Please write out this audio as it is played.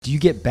Do you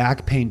get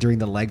back pain during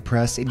the leg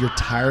press and you're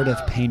tired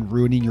of pain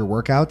ruining your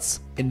workouts?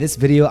 In this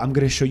video, I'm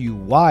going to show you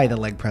why the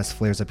leg press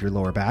flares up your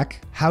lower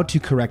back, how to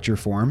correct your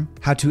form,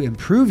 how to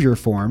improve your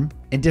form,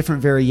 and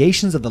different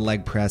variations of the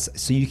leg press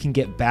so you can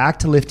get back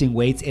to lifting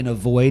weights and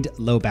avoid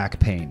low back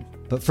pain.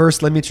 But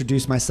first, let me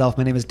introduce myself.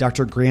 My name is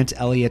Dr. Grant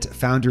Elliott,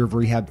 founder of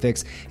Rehab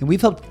Fix, and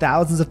we've helped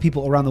thousands of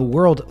people around the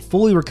world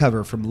fully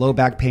recover from low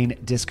back pain,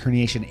 disc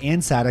herniation,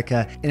 and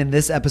sciatica. And in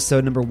this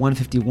episode, number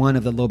 151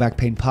 of the Low Back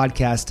Pain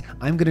Podcast,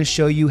 I'm going to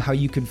show you how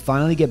you can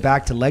finally get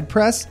back to leg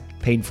press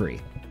pain-free.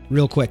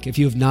 Real quick, if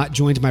you have not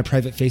joined my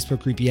private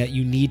Facebook group yet,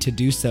 you need to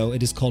do so.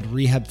 It is called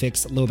Rehab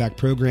Fix Low Back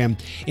Program.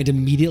 And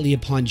immediately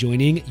upon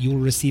joining, you will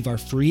receive our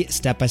free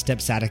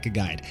step-by-step sciatica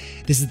guide.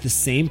 This is the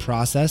same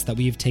process that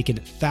we have taken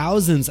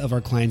thousands of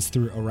our clients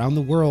through around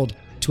the world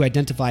to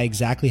identify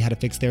exactly how to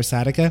fix their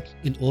sciatica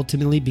and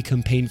ultimately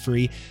become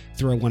pain-free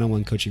through our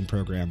one-on-one coaching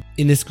program.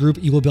 In this group,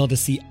 you will be able to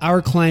see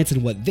our clients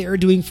and what they're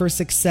doing for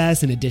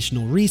success and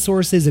additional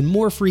resources and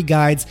more free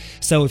guides.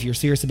 So if you're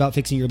serious about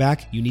fixing your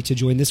back, you need to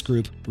join this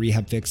group,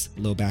 Rehab Fix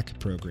Low Back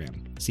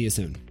Program. See you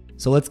soon.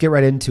 So let's get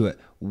right into it.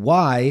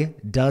 Why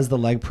does the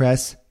leg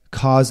press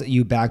cause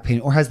you back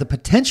pain or has the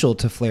potential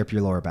to flare up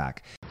your lower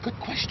back? Good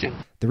question.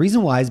 The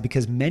reason why is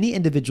because many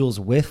individuals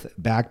with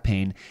back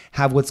pain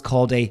have what's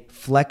called a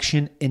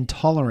flexion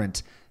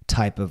intolerant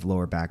type of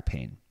lower back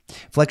pain.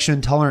 Flexion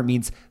intolerant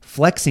means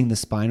flexing the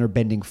spine or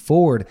bending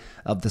forward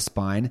of the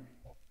spine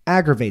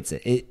aggravates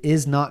it. It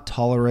is not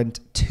tolerant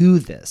to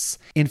this.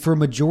 And for a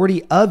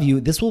majority of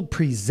you, this will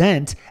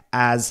present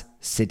as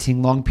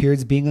sitting long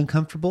periods being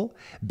uncomfortable,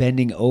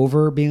 bending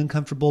over being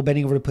uncomfortable,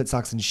 bending over to put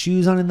socks and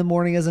shoes on in the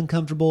morning is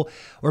uncomfortable,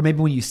 or maybe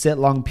when you sit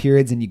long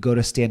periods and you go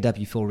to stand up,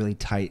 you feel really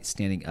tight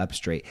standing up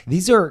straight.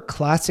 These are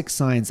classic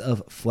signs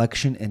of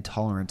flexion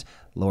intolerant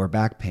lower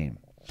back pain.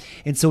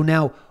 And so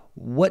now,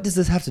 what does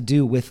this have to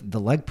do with the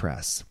leg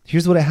press?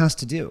 Here's what it has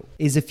to do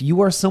is if you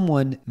are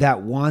someone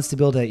that wants to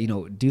be able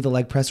to, do the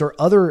leg press or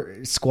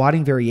other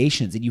squatting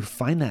variations and you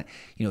find that,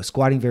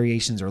 squatting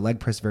variations or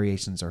leg press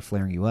variations are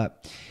flaring you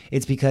up,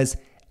 it's because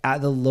at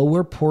the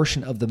lower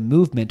portion of the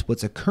movement,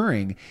 what's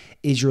occurring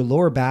is your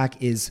lower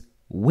back is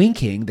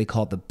winking, they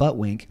call it the butt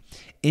wink,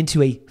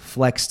 into a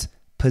flexed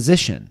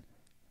position.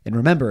 And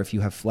remember, if you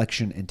have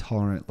flexion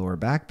intolerant lower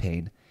back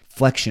pain,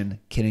 flexion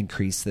can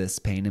increase this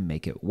pain and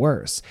make it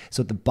worse.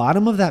 So at the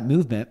bottom of that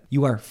movement,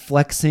 you are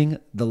flexing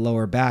the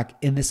lower back,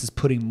 and this is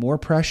putting more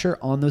pressure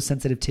on those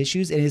sensitive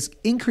tissues and is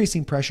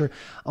increasing pressure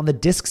on the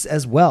discs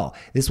as well.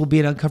 This will be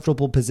an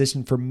uncomfortable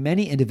position for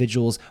many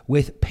individuals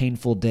with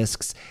painful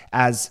discs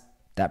as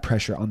that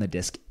pressure on the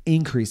disc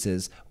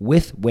increases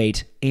with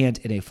weight and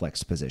in a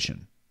flexed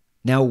position.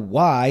 Now,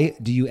 why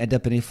do you end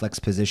up in a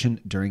flexed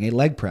position during a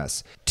leg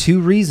press? 2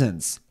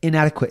 reasons: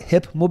 inadequate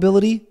hip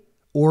mobility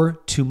or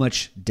too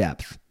much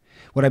depth.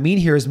 What I mean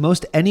here is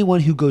most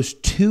anyone who goes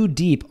too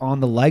deep on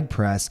the leg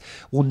press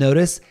will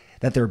notice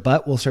that their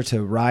butt will start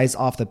to rise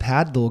off the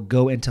pad. They'll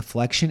go into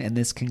flexion, and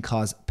this can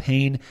cause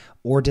pain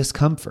or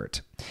discomfort.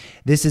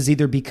 This is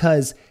either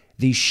because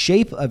the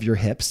shape of your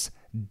hips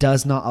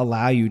does not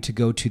allow you to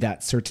go to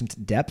that certain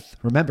depth.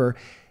 Remember,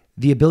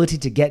 the ability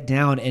to get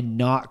down and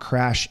not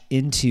crash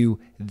into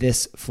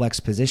this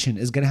flexed position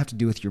is going to have to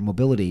do with your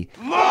mobility.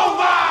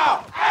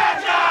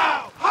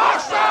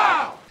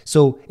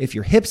 So if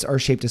your hips are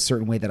shaped a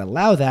certain way that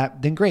allow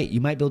that, then great.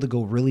 You might be able to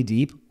go really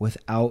deep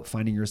without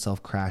finding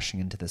yourself crashing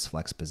into this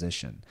flex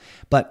position.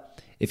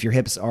 But if your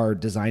hips are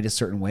designed a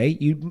certain way,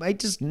 you might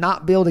just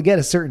not be able to get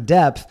a certain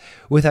depth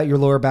without your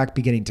lower back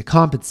beginning to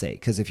compensate.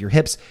 Because if your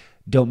hips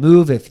don't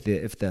move, if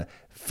the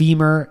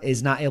femur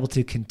is not able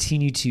to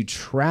continue to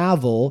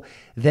travel,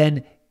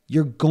 then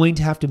you're going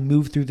to have to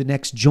move through the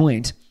next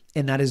joint,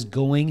 and that is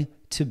going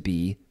to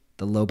be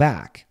the low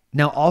back.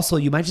 Now, also,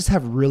 you might just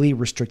have really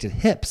restricted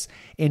hips.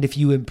 And if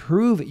you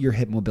improve your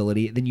hip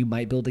mobility, then you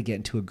might be able to get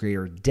into a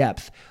greater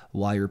depth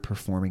while you're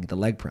performing the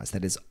leg press.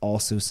 That is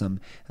also some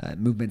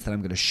movements that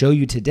I'm going to show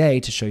you today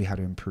to show you how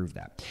to improve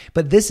that.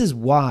 But this is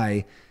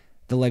why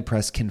the leg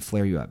press can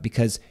flare you up,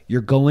 because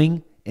you're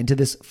going into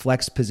this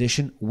flexed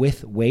position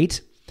with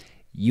weight.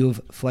 You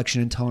have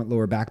flexion intolerant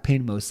lower back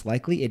pain, most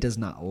likely. It does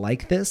not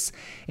like this.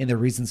 And the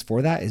reasons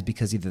for that is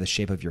because either the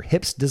shape of your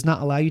hips does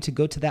not allow you to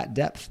go to that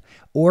depth,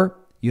 or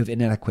you have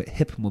inadequate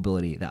hip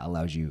mobility that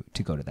allows you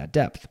to go to that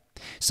depth.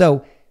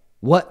 So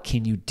what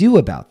can you do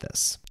about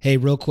this? Hey,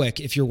 real quick,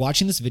 if you're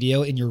watching this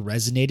video and you're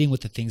resonating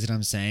with the things that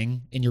I'm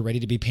saying and you're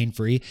ready to be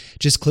pain-free,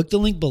 just click the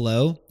link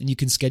below and you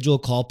can schedule a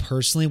call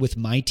personally with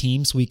my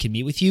team so we can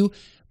meet with you,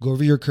 go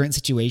over your current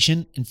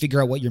situation and figure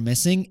out what you're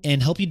missing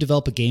and help you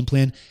develop a game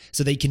plan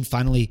so that you can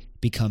finally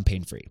become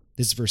pain-free.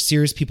 This is for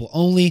serious people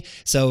only,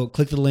 so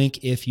click the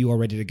link if you are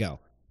ready to go.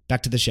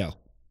 Back to the show.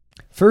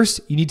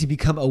 First, you need to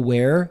become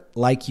aware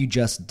like you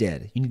just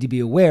did. You need to be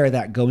aware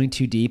that going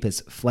too deep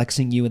is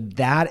flexing you, and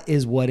that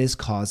is what is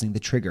causing the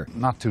trigger.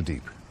 Not too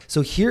deep.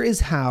 So here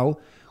is how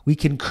we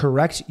can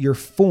correct your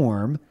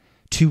form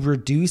to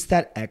reduce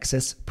that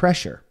excess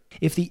pressure.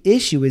 If the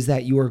issue is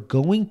that you are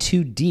going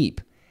too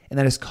deep and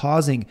that is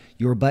causing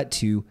your butt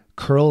to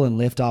curl and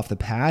lift off the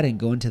pad and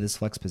go into this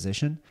flex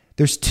position,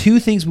 there's two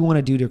things we want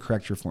to do to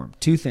correct your form.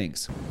 Two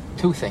things.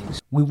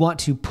 We want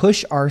to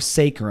push our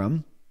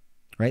sacrum,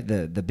 right?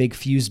 The big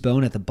fused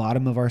bone at the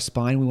bottom of our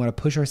spine. We want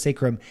to push our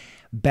sacrum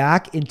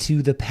back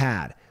into the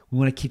pad. We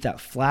want to keep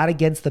that flat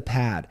against the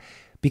pad,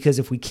 because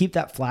if we keep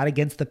that flat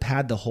against the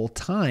pad the whole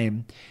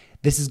time,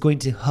 this is going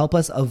to help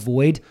us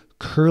avoid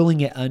curling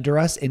it under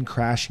us and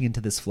crashing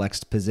into this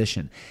flexed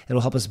position.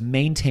 It'll help us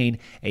maintain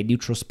a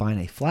neutral spine,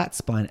 a flat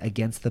spine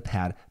against the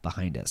pad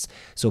behind us.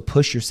 So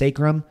push your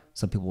sacrum,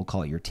 some people will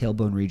call it your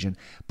tailbone region,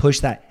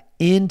 push that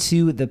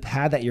into the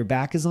pad that your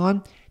back is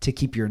on to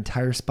keep your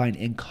entire spine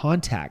in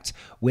contact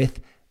with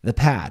the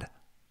pad.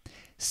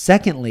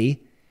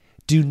 Secondly,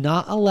 do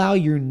not allow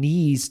your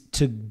knees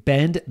to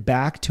bend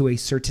back to a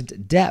certain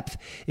depth.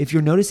 If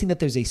you're noticing that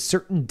there's a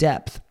certain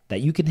depth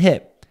that you can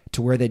hit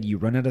to where then you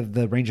run out of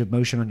the range of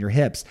motion on your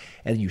hips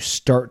and you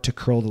start to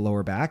curl the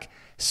lower back,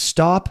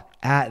 stop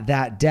at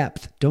that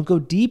depth. Don't go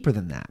deeper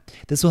than that.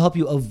 This will help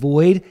you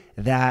avoid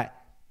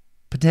that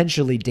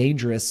potentially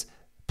dangerous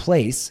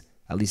place,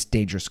 at least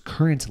dangerous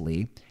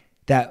currently,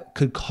 that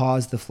could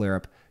cause the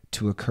flare-up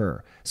to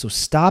occur. So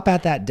stop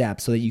at that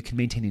depth so that you can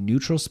maintain a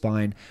neutral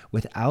spine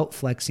without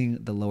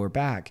flexing the lower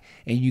back,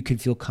 and you can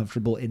feel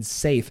comfortable and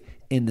safe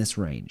in this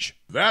range.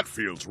 That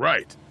feels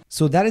right.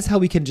 So that is how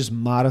we can just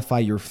modify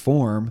your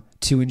form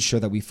to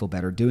ensure that we feel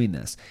better doing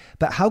this.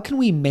 But how can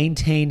we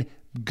maintain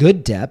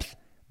good depth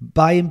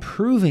by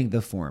improving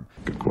the form?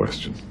 Good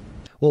question.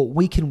 Well,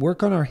 we can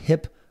work on our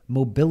hip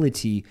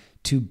mobility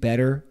to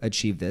better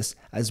achieve this,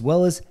 as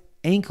well as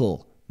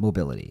ankle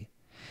mobility.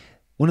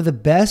 One of the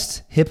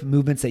best hip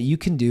movements that you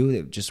can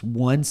do, just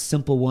one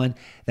simple one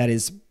that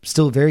is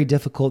still very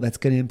difficult, that's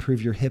going to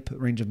improve your hip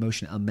range of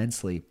motion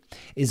immensely,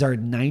 is our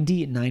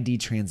 90-90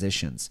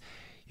 transitions.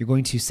 You're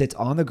going to sit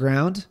on the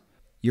ground.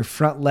 Your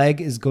front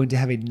leg is going to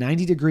have a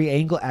 90-degree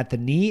angle at the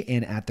knee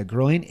and at the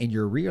groin, and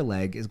your rear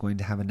leg is going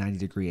to have a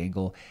 90-degree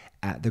angle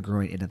at the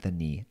groin and at the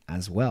knee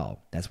as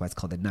well. That's why it's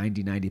called the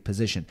 90-90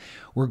 position.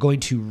 We're going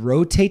to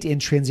rotate and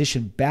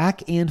transition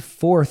back and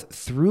forth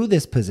through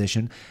this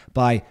position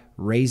by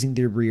raising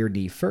the rear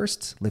knee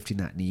first, lifting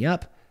that knee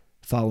up,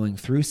 following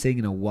through, sitting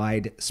in a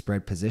wide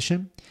spread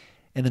position,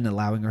 and then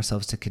allowing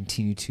ourselves to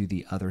continue to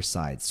the other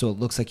side. So it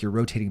looks like you're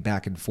rotating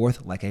back and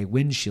forth like a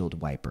windshield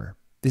wiper.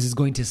 This is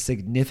going to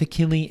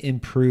significantly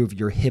improve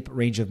your hip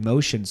range of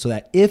motion so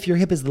that if your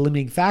hip is the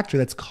limiting factor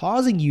that's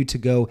causing you to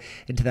go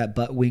into that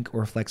butt wink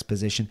or flex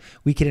position,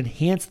 we can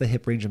enhance the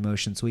hip range of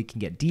motion so we can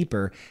get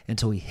deeper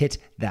until we hit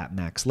that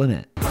max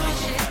limit.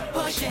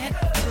 Push it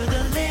to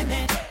the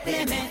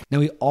limit. Now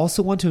we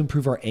also want to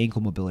improve our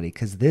ankle mobility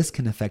because this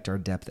can affect our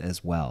depth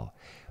as well.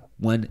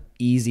 One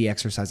easy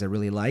exercise I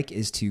really like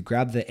is to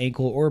grab the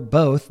ankle or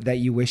both that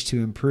you wish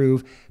to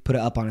improve, put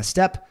it up on a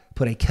step,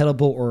 put a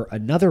kettlebell or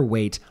another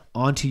weight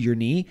onto your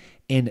knee,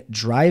 and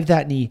drive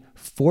that knee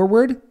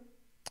forward,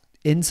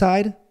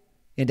 inside,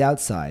 and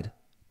outside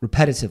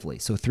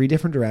repetitively. So 3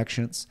 different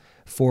directions,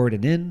 forward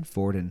and in,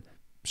 forward and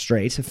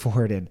straight,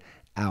 forward and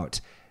out.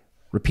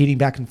 Repeating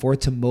back and forth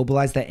to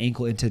mobilize that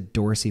ankle into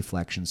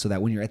dorsiflexion so that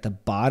when you're at the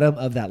bottom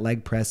of that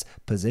leg press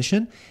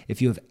position,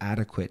 if you have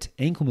adequate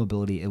ankle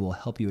mobility, it will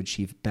help you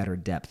achieve better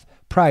depth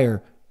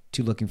prior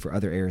to looking for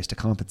other areas to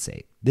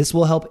compensate. This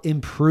will help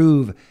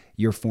improve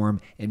your form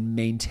and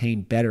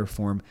maintain better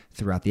form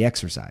throughout the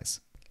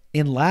exercise.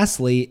 And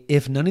lastly,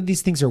 if none of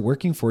these things are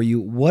working for you,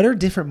 what are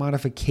different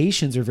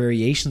modifications or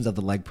variations of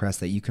the leg press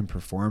that you can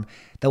perform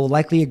that will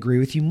likely agree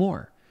with you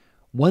more?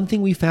 One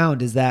thing we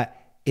found is that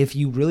if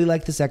you really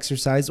like this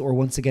exercise or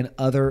once again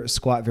other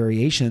squat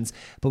variations,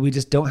 but we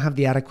just don't have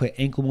the adequate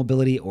ankle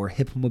mobility or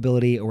hip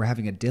mobility, or we're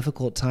having a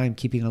difficult time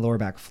keeping our lower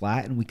back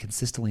flat and we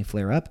consistently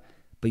flare up,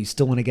 but you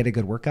still want to get a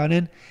good workout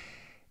in,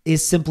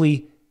 is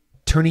simply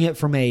turning it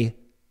from a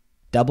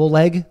double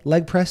leg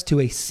press to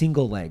a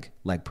single leg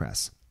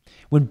press.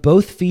 When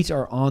both feet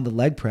are on the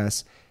leg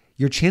press,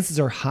 your chances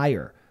are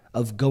higher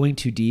of going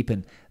too deep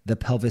and the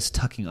pelvis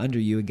tucking under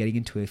you and getting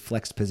into a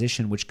flexed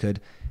position, which could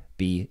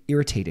be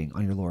irritating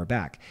on your lower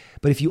back.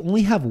 But if you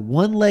only have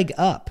one leg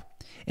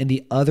up and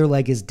the other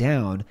leg is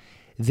down,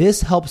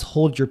 this helps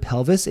hold your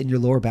pelvis and your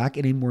lower back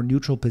in a more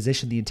neutral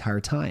position the entire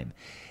time.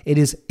 It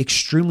is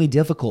extremely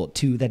difficult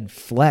to then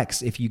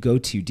flex if you go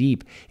too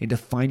deep and to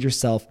find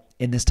yourself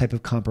in this type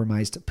of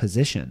compromised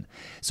position.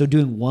 So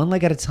doing one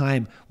leg at a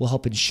time will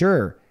help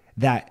ensure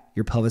that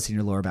your pelvis and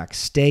your lower back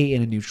stay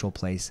in a neutral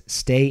place,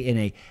 stay in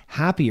a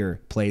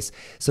happier place,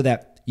 so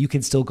that you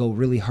can still go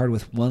really hard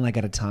with one leg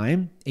at a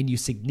time, and you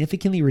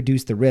significantly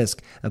reduce the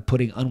risk of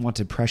putting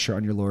unwanted pressure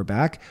on your lower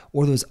back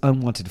or those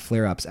unwanted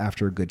flare-ups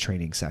after a good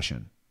training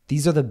session.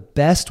 These are the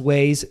best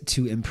ways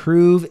to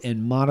improve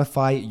and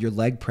modify your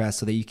leg press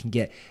so that you can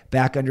get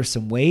back under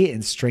some weight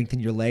and strengthen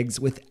your legs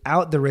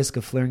without the risk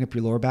of flaring up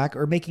your lower back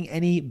or making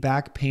any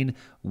back pain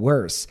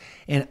worse.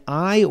 And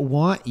I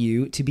want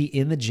you to be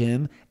in the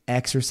gym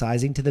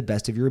exercising to the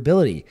best of your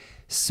ability.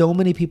 So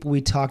many people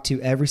we talk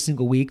to every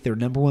single week, their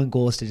number one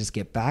goal is to just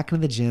get back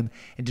into the gym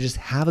and to just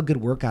have a good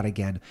workout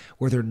again,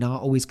 where they're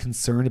not always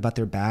concerned about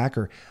their back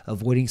or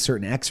avoiding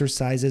certain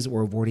exercises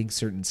or avoiding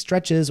certain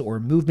stretches or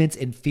movements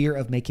in fear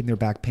of making their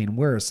back pain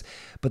worse,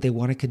 but they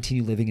want to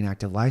continue living an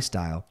active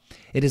lifestyle.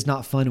 It is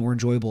not fun or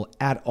enjoyable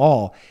at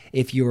all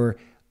if you're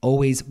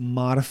always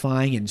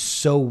modifying and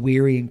so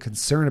weary and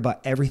concerned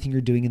about everything you're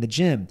doing in the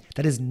gym.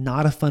 That is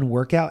not a fun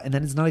workout, and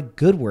that is not a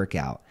good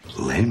workout.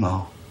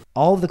 Lame-o.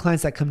 All of the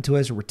clients that come to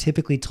us were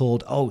typically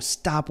told, oh,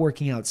 stop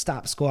working out,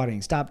 stop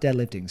squatting, stop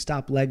deadlifting,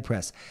 stop leg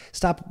press,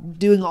 stop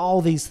doing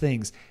all these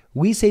things.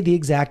 We say the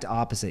exact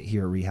opposite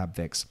here at Rehab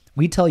Fix.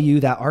 We tell you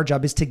that our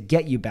job is to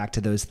get you back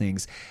to those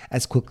things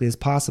as quickly as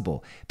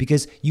possible,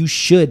 because you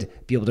should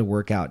be able to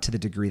work out to the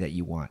degree that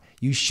you want.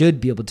 You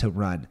should be able to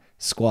run,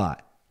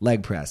 squat,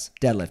 leg press,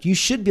 deadlift. You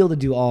should be able to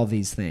do all of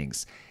these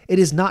things. It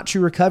is not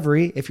true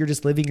recovery if you're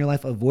just living your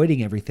life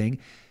avoiding everything.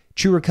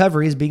 True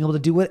recovery is being able to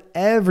do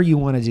whatever you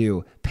want to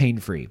do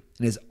pain-free.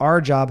 And it's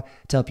our job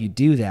to help you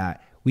do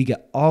that. We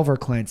get all of our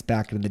clients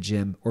back into the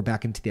gym or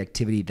back into the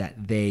activity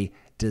that they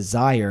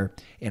desire.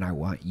 And I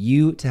want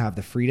you to have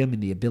the freedom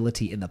and the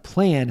ability and the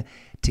plan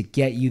to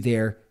get you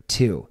there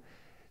too.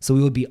 So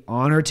we would be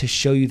honored to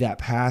show you that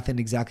path and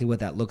exactly what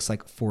that looks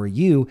like for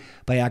you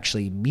by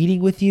actually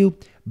meeting with you,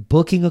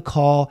 booking a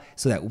call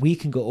so that we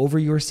can go over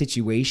your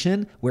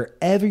situation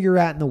wherever you're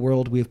at in the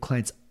world. We have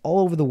clients all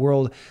over the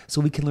world,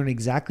 so we can learn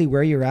exactly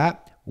where you're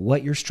at,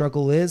 what your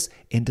struggle is,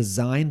 and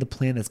design the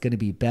plan that's going to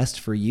be best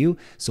for you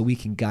so we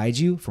can guide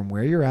you from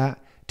where you're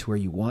at to where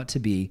you want to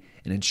be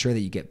and ensure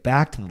that you get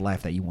back to the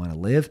life that you want to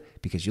live,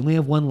 because you only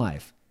have one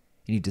life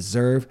and you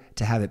deserve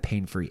to have it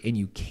pain-free, and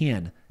you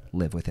can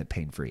live with it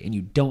pain-free, and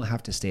you don't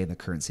have to stay in the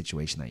current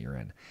situation that you're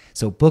in.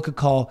 So book a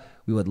call.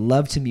 We would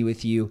love to meet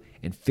with you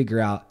and figure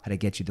out how to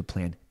get you the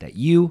plan that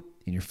you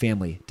and your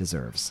family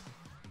deserves.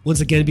 Once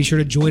again, be sure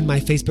to join my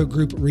Facebook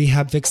group,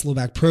 Rehab Fix Low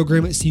Back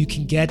Program, so you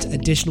can get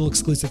additional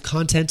exclusive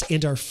content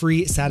and our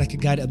free sciatica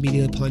guide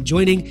immediately upon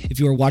joining. If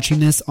you are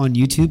watching this on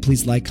YouTube,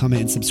 please like,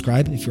 comment, and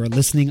subscribe. If you are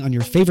listening on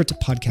your favorite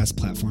podcast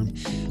platform,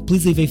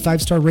 please leave a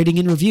 5-star rating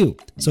and review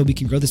so we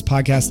can grow this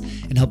podcast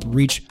and help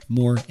reach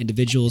more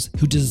individuals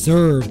who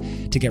deserve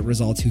to get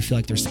results, who feel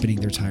like they're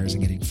spinning their tires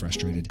and getting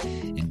frustrated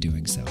in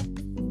doing so.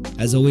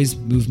 As always,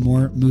 move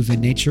more, move in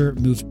nature,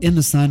 move in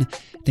the sun.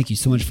 Thank you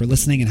so much for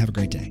listening, and have a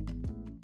great day.